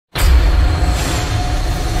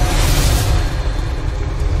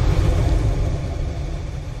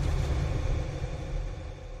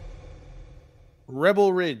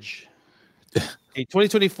Rebel Ridge, a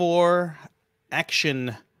 2024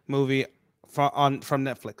 action movie from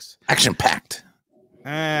Netflix. Action packed.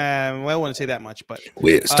 Well, I wouldn't say that much, but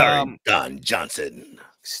We're starring Don Johnson,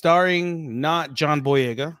 starring not John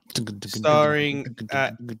Boyega, starring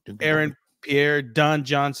Aaron Pierre, Don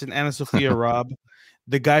Johnson, Anna Sophia Robb,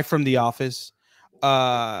 the guy from The Office.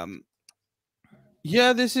 Yeah,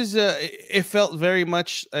 this is it felt very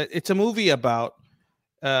much. It's a movie about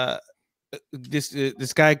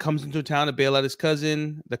this guy comes into town to bail out his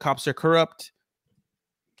cousin. The cops are corrupt,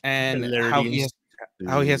 and how he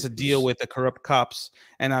has to deal with the corrupt cops,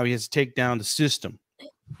 and how he has to take down the system.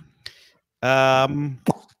 Yeah,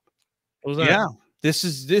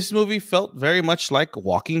 this movie felt very much like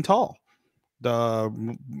Walking Tall, the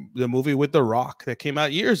movie with The Rock that came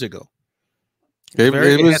out years ago. It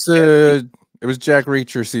was Jack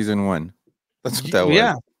Reacher season 1. That's what that was.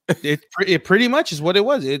 Yeah, it pretty much is what it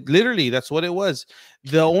was. It literally, that's what it was.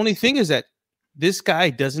 The only thing is that this guy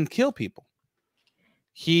doesn't kill people.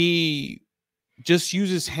 He just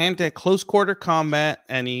uses hand at close quarter combat,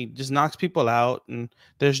 and he just knocks people out. And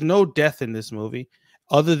there's no death in this movie,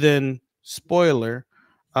 other than spoiler,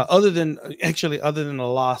 other than a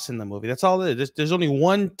loss in the movie. That's all it is. There's only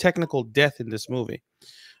one technical death in this movie.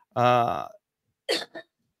 Yeah,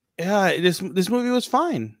 this movie was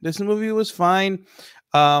fine. This movie was fine.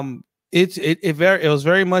 It was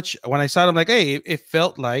very much, when I saw it, I'm like, hey, it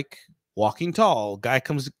felt like Walking Tall. Guy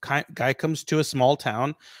comes to a small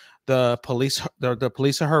town. The police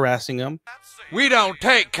are harassing him. We don't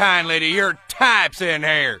take kindly to your types in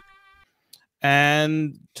here.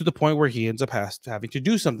 And to the point where he ends up having to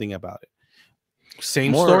do something about it.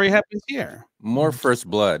 Same story happens here. More First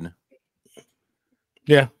Blood.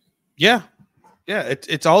 Yeah.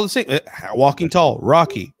 It's all the same. Walking Tall,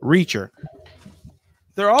 Rocky, Reacher.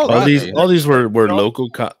 They're all these were local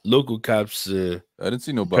cops. I didn't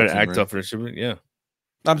see no trying to act off for shipment. Yeah,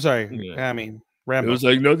 I'm sorry. Yeah. I mean, Rambo. It was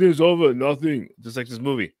like nothing's over, nothing. Just like this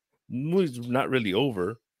movie. The movie's not really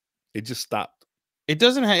over. It just stopped. It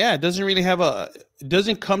doesn't have. It doesn't really have it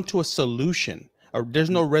doesn't come to a solution, or there's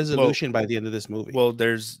no resolution by the end of this movie. Well,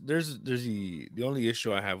 there's the only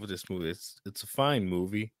issue I have with this movie. It's a fine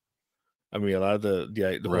movie. I mean, a lot of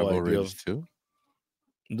the whole idea of too.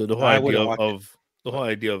 The whole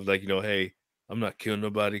idea of like, hey, I'm not killing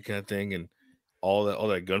nobody kind of thing, and all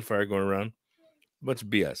that gunfire going around, bunch of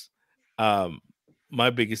BS. My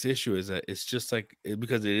biggest issue is that it's just like,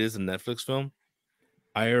 because it is a Netflix film,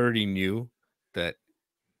 I already knew that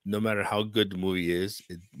no matter how good the movie is,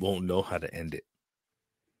 it won't know how to end it.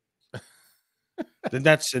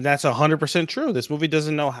 That's 100% true. This movie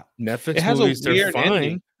doesn't know how. Netflix movies, they're fine,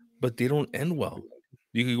 ending, but they don't end well.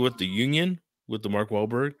 You can go with The Union with the Mark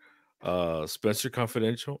Wahlberg, Spencer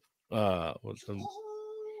Confidential.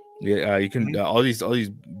 You can all these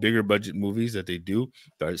bigger budget movies that they do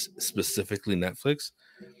that are specifically Netflix.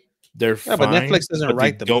 They're fine, but Netflix doesn't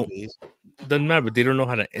write the movies. Doesn't matter, but they don't know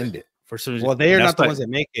how to end it. For some reason, well, they are not the ones that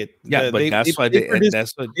make it. Yeah, but that's why they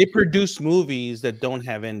produce movies that don't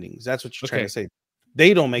have endings. That's what you're trying to say.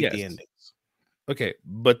 They don't make the endings. Okay,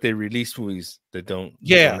 but they release movies that don't.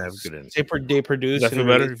 Yeah, don't have good endings. They produce. Does that feel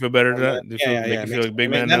better? You feel better to that? Make you feel like big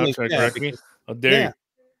man now? Trying to correct me? How dare you?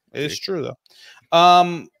 It's true though.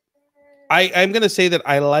 I'm gonna say that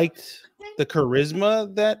I liked the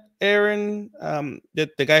charisma that Aaron,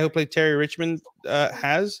 that the guy who played Terry Richmond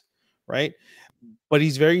has, right? But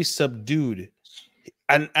he's very subdued.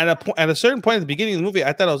 And at a certain point at the beginning of the movie,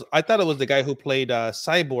 I thought it was the guy who played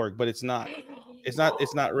Cyborg, but it's not. It's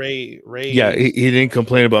not Ray. Yeah, he didn't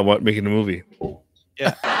complain about making the movie.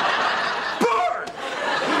 Yeah.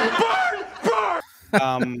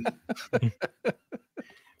 Burn!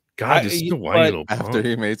 God, this is why little after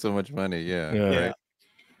he made so much money, right.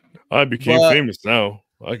 I became famous now.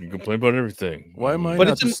 I can complain about everything. Why am I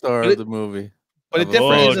not the star of the movie? But it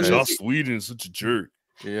definitely is Joss Whedon is such a jerk.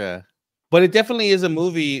 Yeah. But it definitely is a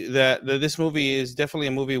movie this movie is definitely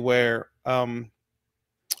a movie where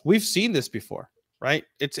we've seen this before, right?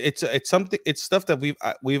 It's something, it's stuff that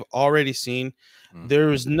we've already seen. Mm-hmm. There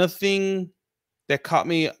was nothing that caught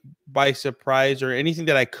me by surprise or anything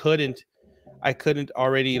that I couldn't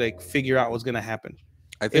already like figure out was going to happen.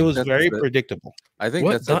 I think it was very predictable. I think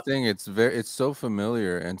that's the thing. It's so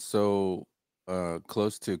familiar and so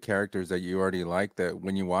close to characters that you already like that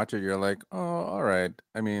when you watch it, you're like, oh, all right.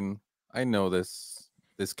 I mean, I know this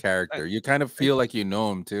character. You kind of feel like you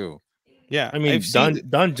know him too. Yeah, I mean,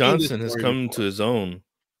 Don Johnson has come to his own,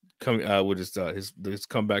 with his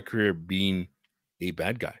comeback career being a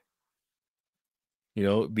bad guy. You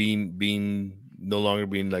know, being no longer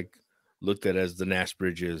being like looked at as the Nash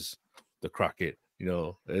Bridges, the Crockett. You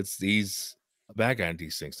know, he's a bad guy in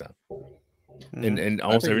these things now. Mhm. And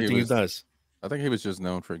almost everything he does. I think he was just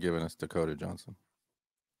known for giving us Dakota Johnson.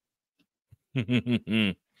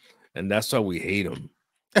 And that's why we hate him.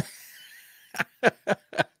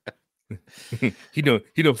 He done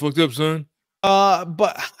fucked up, son.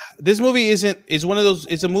 But this movie is one of those.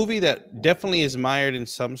 It's a movie that definitely is mired in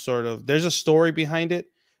some sort of. There's a story behind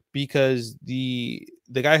it because the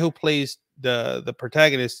guy who plays the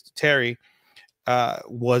protagonist Terry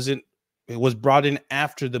was brought in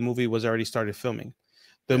after the movie was already started filming.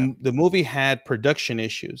 The movie had production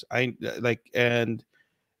issues. And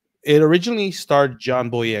it originally starred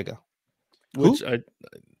John Boyega, Which right?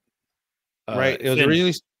 It was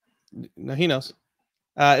originally. No, he knows.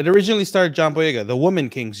 It originally starred John Boyega, the Woman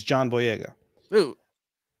King's John Boyega. Ooh.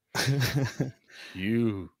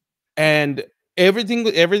 And everything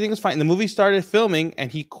was fine. The movie started filming,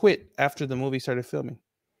 and he quit after the movie started filming.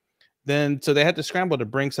 Then, so they had to scramble to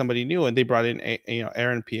bring somebody new, and they brought in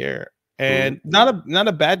Aaron Pierre, and not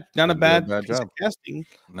a bad job casting.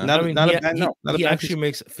 He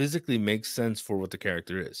actually physically makes sense for what the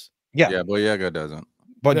character is. Yeah, Boyega doesn't.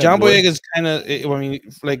 But John Boyega is kind of, I mean,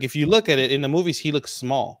 like if you look at it in the movies, he looks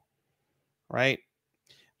small, right?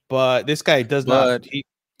 But this guy does not. He's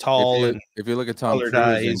tall. If you look at Tom Cruise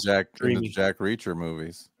in the Jack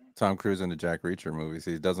Reacher movies,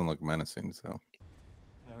 he doesn't look menacing. So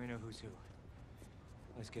now we know who's who.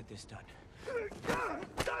 Let's get this done.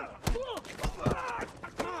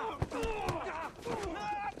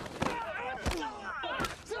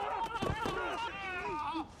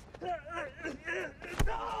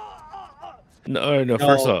 No.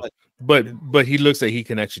 First off, but he looks like he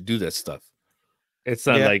can actually do that stuff. It's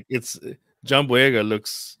not like it's John Boyega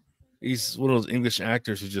looks. He's one of those English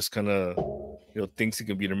actors who just kind of thinks he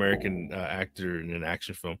can be an American actor in an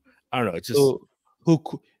action film. I don't know. It's just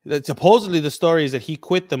supposedly the story is that he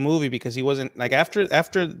quit the movie because he wasn't like after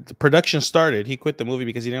the production started. He quit the movie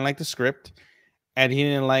because he didn't like the script and he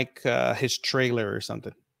didn't like his trailer or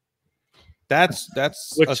something. That's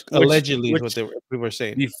allegedly what we were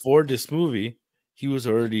saying. Before this movie, he was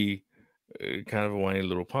already kind of a whiny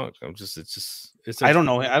little punk. It's. I don't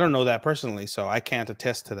know. I don't know that personally, so I can't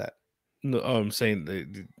attest to that. No, I'm saying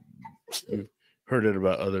you've heard it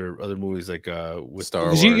about other movies like with Star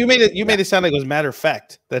Wars. You made it sound like it was matter of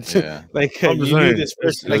fact. That's like you knew this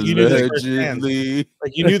first. Like you knew this firsthand.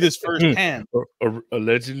 Like you knew this firsthand. Or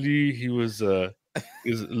allegedly, he was a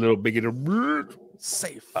little bigoted.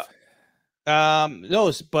 Safe.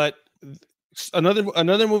 No, but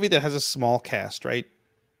another movie that has a small cast, right?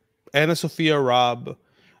 Anna Sophia Robb,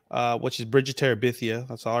 which is Bridget Terabithia.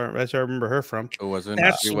 That's all I remember her from. It wasn't.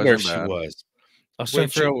 That's where she was.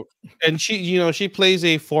 And she plays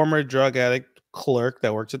a former drug addict clerk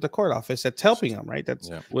that works at the court office that's helping him, right? That's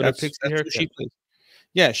what she plays.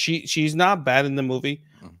 Yeah, she's not bad in the movie,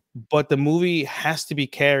 but the movie has to be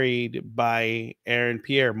carried by Aaron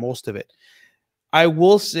Pierre, most of it. I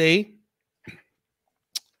will say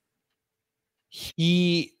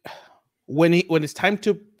when it's time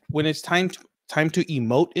to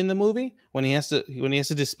emote in the movie, when he has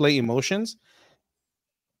to display emotions,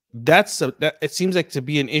 that it seems like to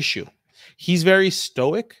be an issue. He's very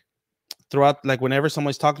stoic throughout, like whenever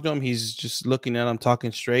someone's talking to him, he's just looking at him,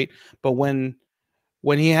 talking straight. But when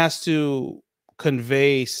he has to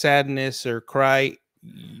convey sadness or cry,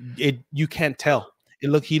 you can't tell. He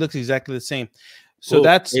looks exactly the same. So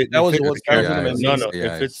it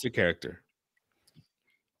fits the character.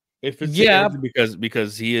 If it's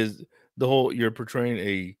because he is you're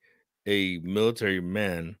portraying a military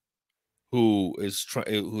man who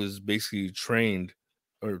is basically trained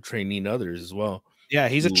or training others as well. Yeah,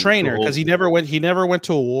 he's a trainer because he never went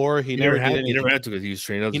to a war. He never had to because he was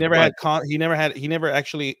trained others. He never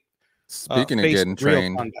actually speaking of getting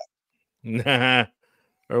trained. Nah.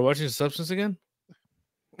 Are we watching Substance again?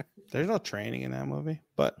 There's no training in that movie,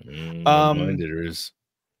 but there is.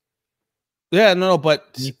 Yeah, no, but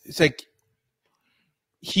it's like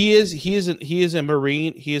he is a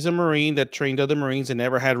Marine. He is a Marine that trained other Marines and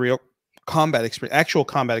never had real actual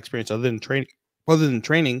combat experience other than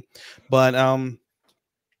training. But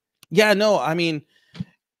yeah, no, I mean,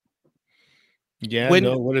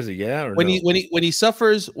 what is it? Yeah, or when he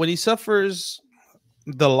suffers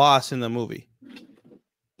the loss in the movie,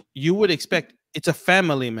 you would expect it's a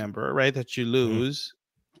family member, right, that you lose.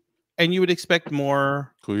 And you would expect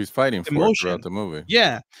more who he's fighting for throughout the movie.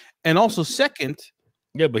 Yeah. And also second,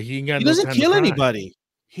 but he doesn't kill anybody.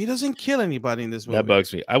 He doesn't kill anybody in this movie. That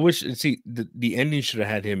bugs me. I wish the ending should have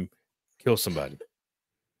had him kill somebody.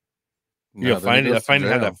 Find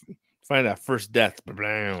that first death.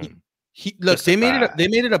 They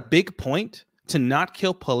made it a big point to not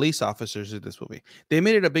kill police officers in this movie. They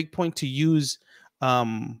made it a big point to use.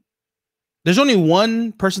 There's only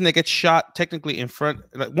one person that gets shot technically in front.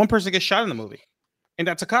 Like one person gets shot in the movie, and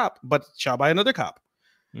that's a cop, but shot by another cop.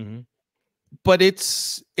 Mm-hmm. But they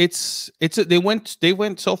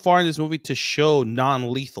went so far in this movie to show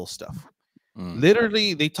non-lethal stuff.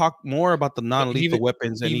 Literally, they talk more about the non-lethal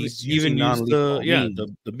weapons, and he's even used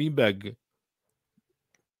the beanbag.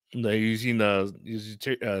 They're using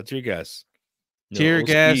tear gas. Tear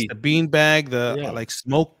gas, the beanbag, the like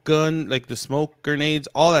smoke gun, like the smoke grenades,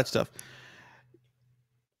 all that stuff.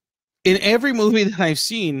 In every movie that I've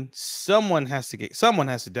seen, someone has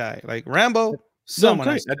to die. Like Rambo, someone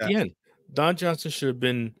has to die. The end. Don Johnson should have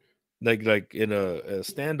been like in a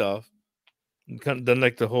standoff, kind of done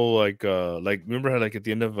like the whole like remember how like at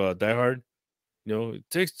the end of Die Hard, it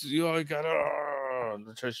takes I got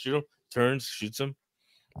tries to shoot him, turns, shoots him.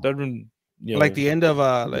 That'd been like the end of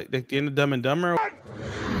like the end of Dumb and Dumber.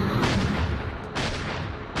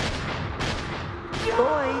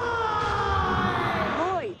 Lloyd.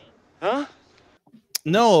 Huh?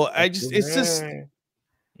 No, it's just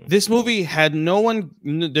this movie had no one.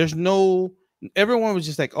 Everyone was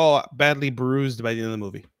just like, oh, badly bruised by the end of the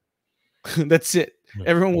movie. That's it.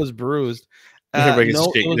 Everyone was bruised. Everybody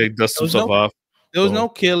gets dust himself off. There was no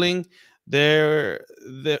killing. There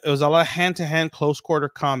was a lot of hand-to-hand, close-quarter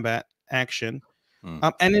combat action,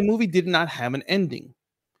 and the movie did not have an ending.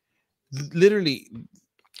 Literally,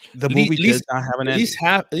 the movie does not have an ending.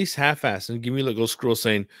 At least half-assed, and give me like a scroll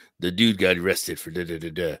saying the dude got arrested for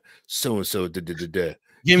so and so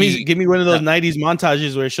Give me one of those 90s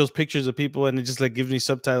montages where it shows pictures of people and it just like gives me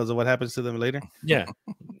subtitles of what happens to them later. Yeah.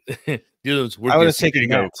 I would have taken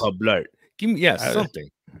that. Give me something.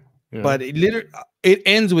 But it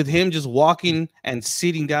ends with him just walking and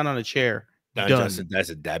sitting down on a chair. Don Johnson, that's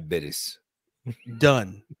a diabetes.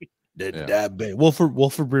 Done. Diabetes.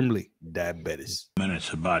 Wilford Brimley. Diabetes.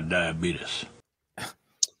 Minutes about diabetes.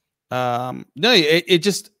 No, it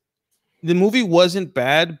just the movie wasn't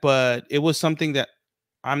bad, but it was something that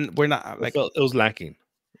we're not like it was lacking.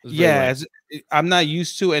 I'm not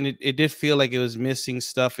used to, and it did feel like it was missing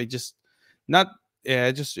stuff. It just not. Yeah,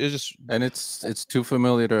 it just and it's too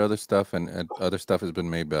familiar to other stuff, and other stuff has been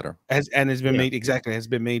made better. Has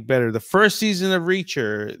been made better. The first season of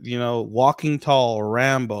Reacher, Walking Tall,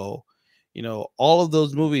 Rambo, all of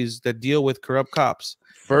those movies that deal with corrupt cops.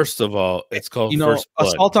 First of all, it's called First Blood,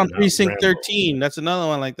 Assault on Precinct 13. That's another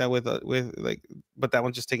one like that with like, but that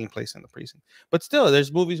one's just taking place in the precinct. But still,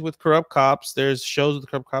 there's movies with corrupt cops. There's shows with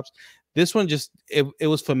corrupt cops. This one just it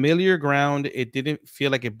was familiar ground. It didn't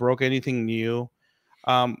feel like it broke anything new.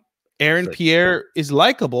 Aaron Pierre is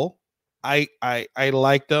likable. I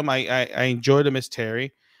liked him. I enjoyed him as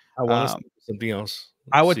Terry. I want to see something else.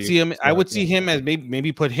 I would see him. I would see him as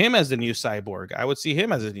maybe put him as the new Cyborg. I would see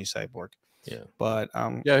him as a new Cyborg. Yeah, but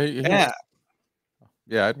yeah,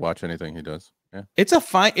 I'd watch anything he does. Yeah, it's a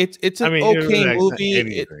fine. It's an okay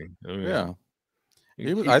movie. Yeah,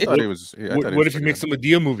 I thought he was. What if he makes him a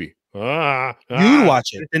Dia movie? You'd watch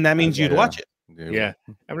it, and that means you'd watch it. Yeah,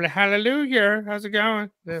 I'm like, hallelujah. How's it going?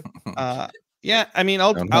 Yeah, I mean,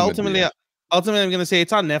 ultimately, I'm gonna say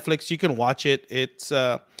it's on Netflix. You can watch it. It's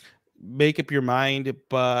make up your mind.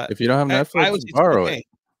 But if you don't have Netflix, borrow it.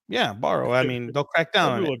 Yeah, borrow. I mean, they'll crack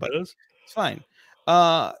down on it, but it's fine.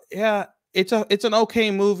 Yeah, it's an okay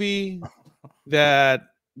movie that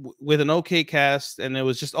with an okay cast, and it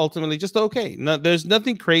was just ultimately just okay. No, there's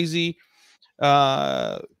nothing crazy,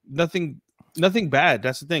 nothing bad.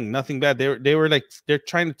 That's the thing. Nothing bad. They were like they're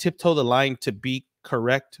trying to tiptoe the line to be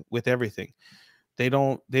correct with everything. They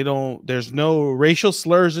don't. There's no racial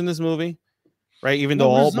slurs in this movie, right? Even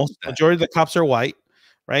though majority of the cops are white,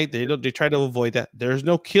 right? They try to avoid that. There's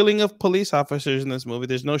no killing of police officers in this movie.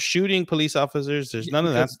 There's no shooting police officers. There's none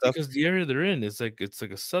of that stuff. Because the area they're in is like it's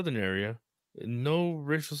like a southern area. No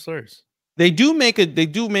racial slurs. They do make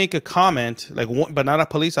a comment like but not a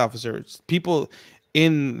police officer. It's people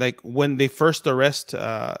in like when they first arrest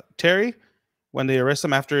Terry, when they arrest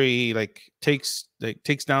him after he takes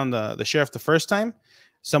down the sheriff the first time,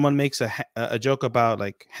 someone makes a joke about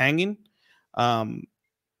like hanging.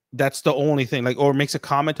 That's the only thing, or makes a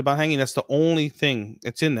comment about hanging. That's the only thing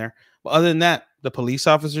that's in there. But other than that, the police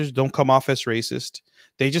officers don't come off as racist.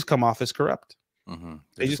 They just come off as corrupt. Mm-hmm.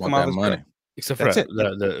 They just come off as corrupt. Except for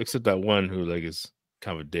except that one who is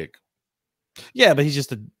kind of a dick. Yeah, but he's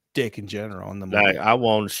just a dick in general in the movie. I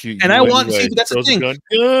want to shoot you. And I want to see. That's the thing. Gun.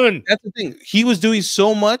 That's the thing. He was doing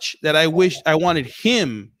so much that I wish I wanted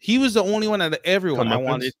him. He was the only one out of everyone I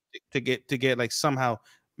wanted to get like somehow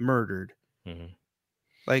murdered. Mm-hmm.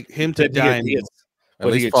 Like him to die. At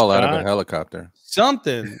least fall out of a helicopter.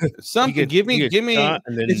 Something. Give me.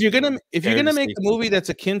 If you're gonna make a movie that's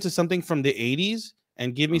akin to something from the 80s,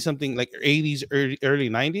 and give me something like 80s, early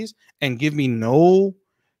 90s, and give me no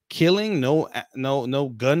killing, no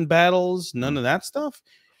gun battles, none of that stuff.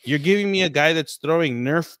 You're giving me a guy that's throwing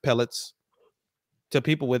Nerf pellets to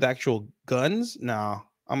people with actual guns. No,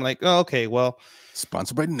 I'm like, oh, okay, well,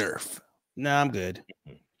 sponsored by Nerf. Nah, I'm good.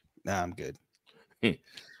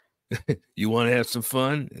 You want to have some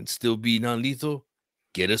fun and still be non-lethal?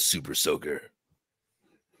 Get a super soaker.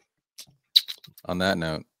 On that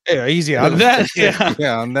note. Yeah, easy on that.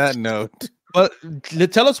 Yeah, on that note. But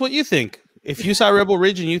tell us what you think. If you saw Rebel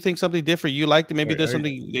Ridge and you think something different, you liked it, maybe there's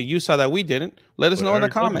something that you saw that we didn't, let us know in the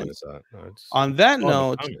comments. On that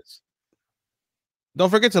note, don't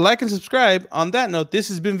forget to like and subscribe. On that note, this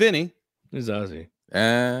has been Vinny. This is Ozzy.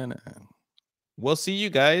 And we'll see you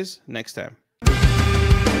guys next time.